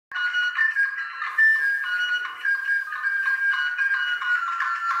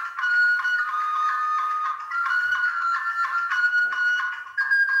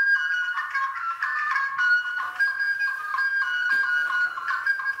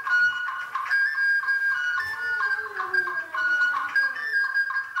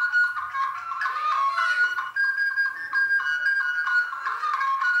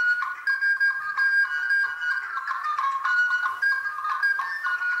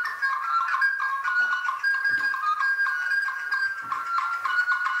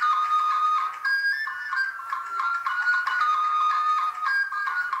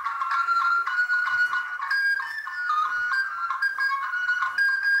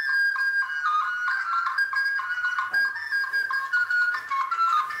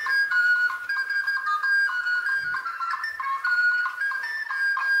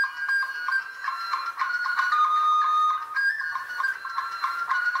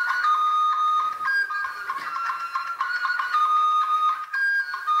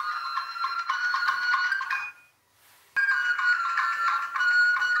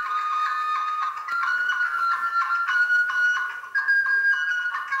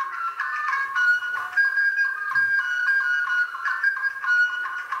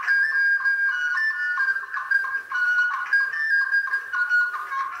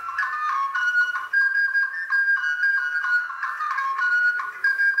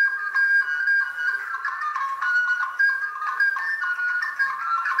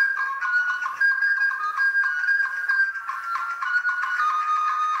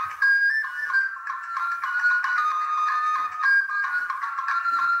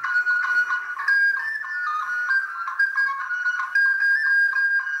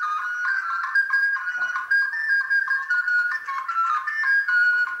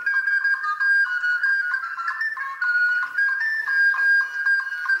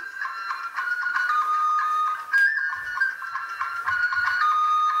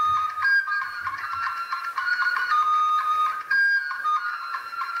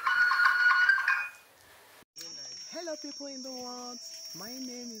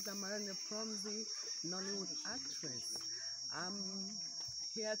a promising Nollywood actress. I'm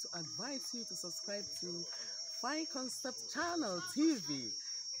here to advise you to subscribe to Fine Concept Channel TV,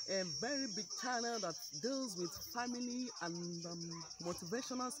 a very big channel that deals with family and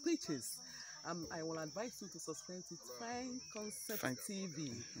motivational speeches. I will advise you to subscribe to Fine Concept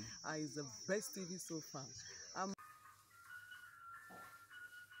TV. It's the best TV so far.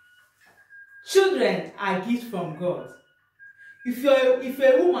 Children are gifts from God. If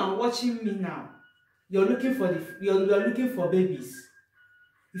you're a woman watching me now, you're looking for babies.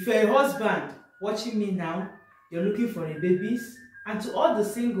 If you're a husband watching me now, you're looking for a babies. And to all the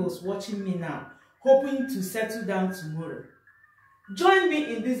singles watching me now, hoping to settle down tomorrow, join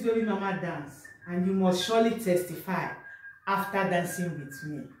me in this baby mama dance, and you must surely testify after dancing with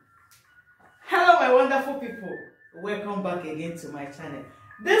me. Hello my wonderful people, welcome back again to my channel.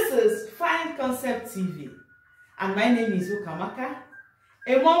 This is Fine Concept TV, and my name is Ukamaka,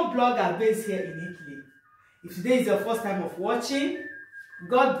 a mom blogger based here in Italy. If today is your first time of watching,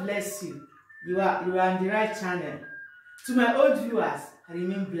 God bless you. You are on the right channel. To my old viewers,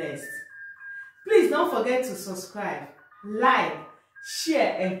 remain blessed. Please don't forget to subscribe, like,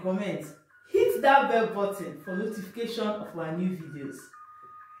 share and comment. Hit that bell button for notification of our new videos.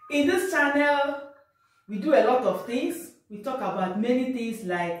 In this channel, we do a lot of things. We talk about many things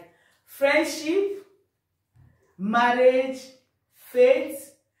like friendship, marriage,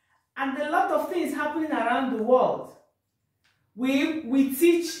 faith, and a lot of things happening around the world. We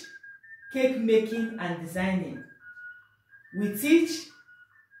teach cake making and designing. We teach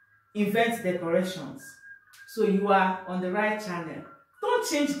event decorations. So you are on the right channel. Don't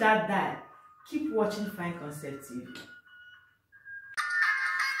change that dial. Keep watching Fine Concept TV.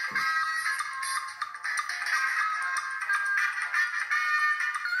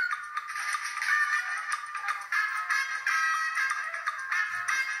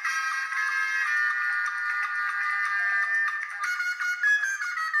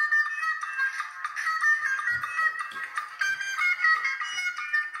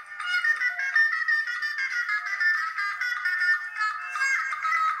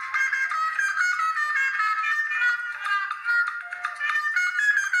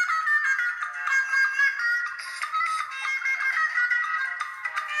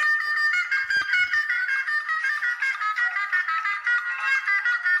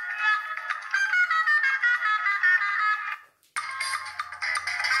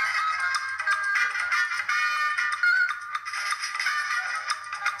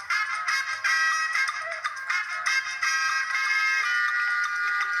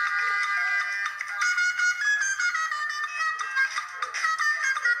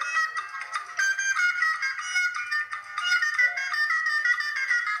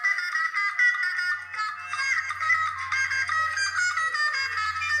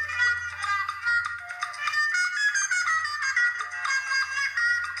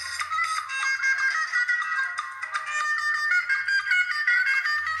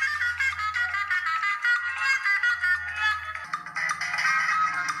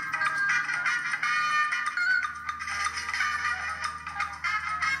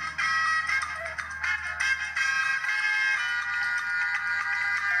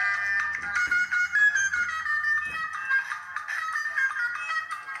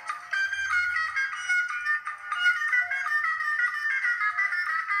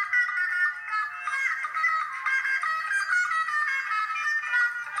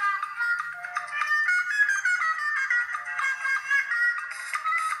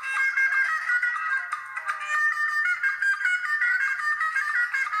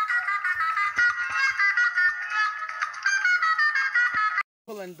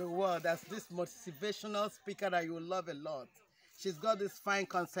 In the world, that's this motivational speaker that you will love a lot. She's got this Fine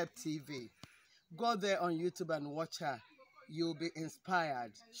Concept TV. Go there on YouTube and watch her. You'll be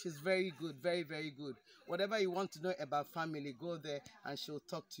inspired. She's very good, very, very good. Whatever you want to know about family, go there and she'll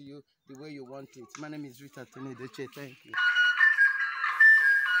talk to you the way you want it. My name is Rita Tonideche. Thank you.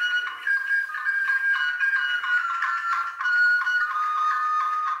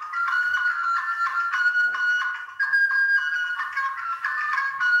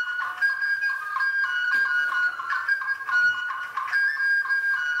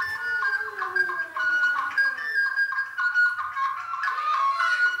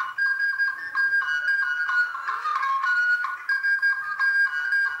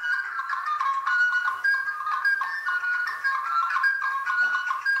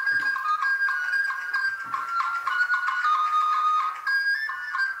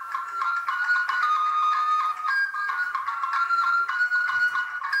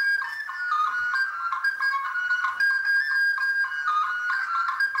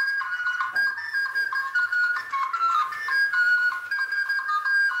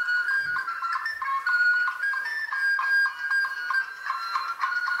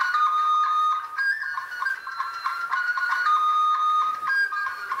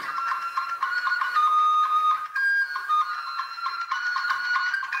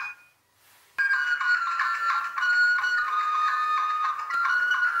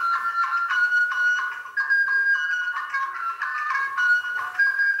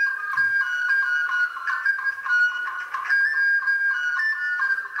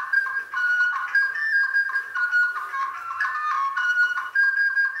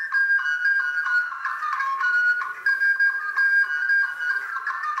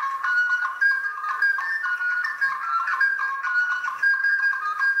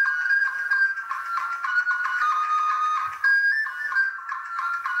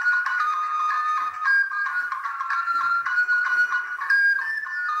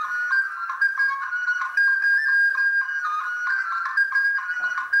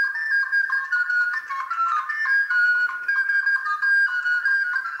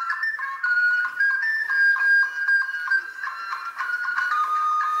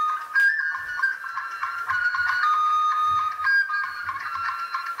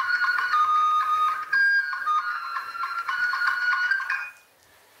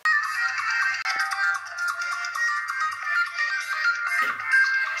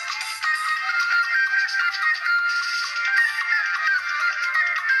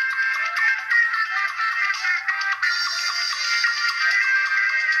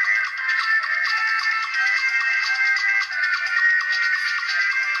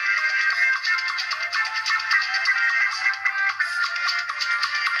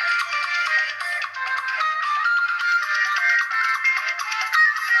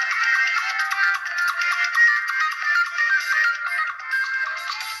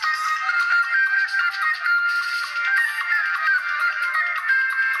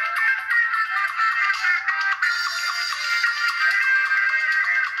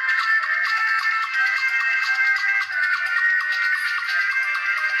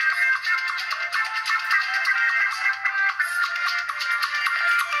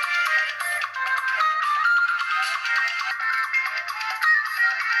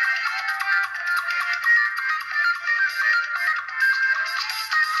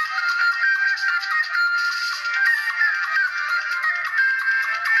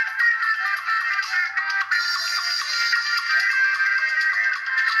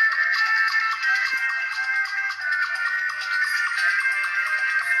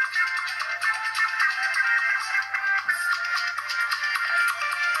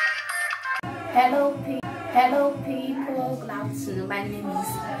 Hello people, good afternoon. My name is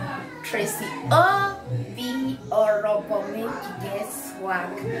Tracy O.V. Orobomeki. Guess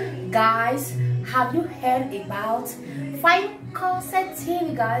what? Guys, have you heard about Fine Concept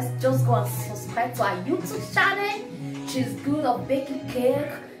TV? Guys, just go and subscribe to our YouTube channel. She's good at baking cake.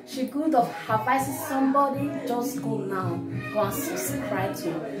 She's good at advising somebody. Just go now. Go and subscribe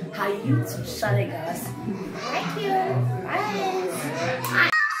to her YouTube channel, guys. Thank you. Bye.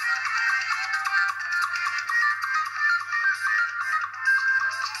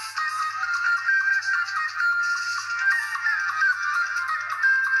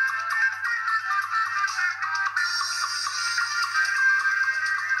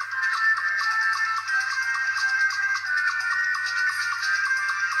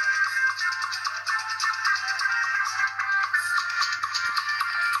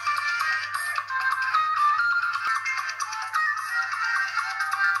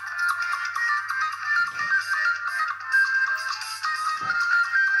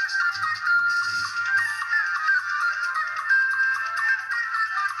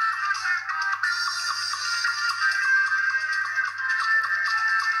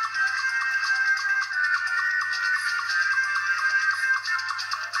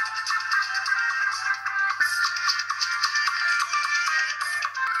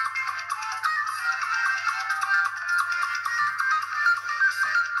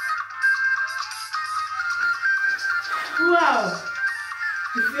 Wow!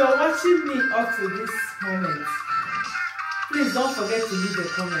 If you are watching me up to this moment, please don't forget to leave a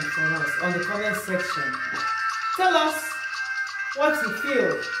comment for us on the comment section. Tell us what you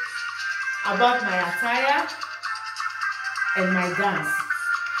feel about my attire and my dance.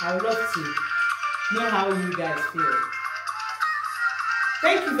 I would love to know how you guys feel.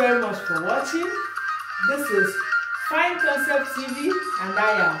 Thank you very much for watching. This is Fine Concept TV and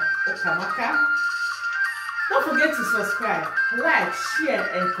I am Okamaka. Don't forget to subscribe, like, share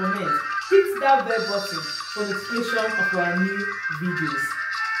and comment. Hit that bell button for notification of our new videos.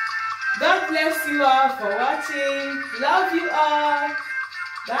 God bless you all for watching. Love you all.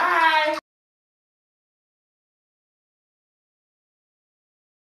 Bye.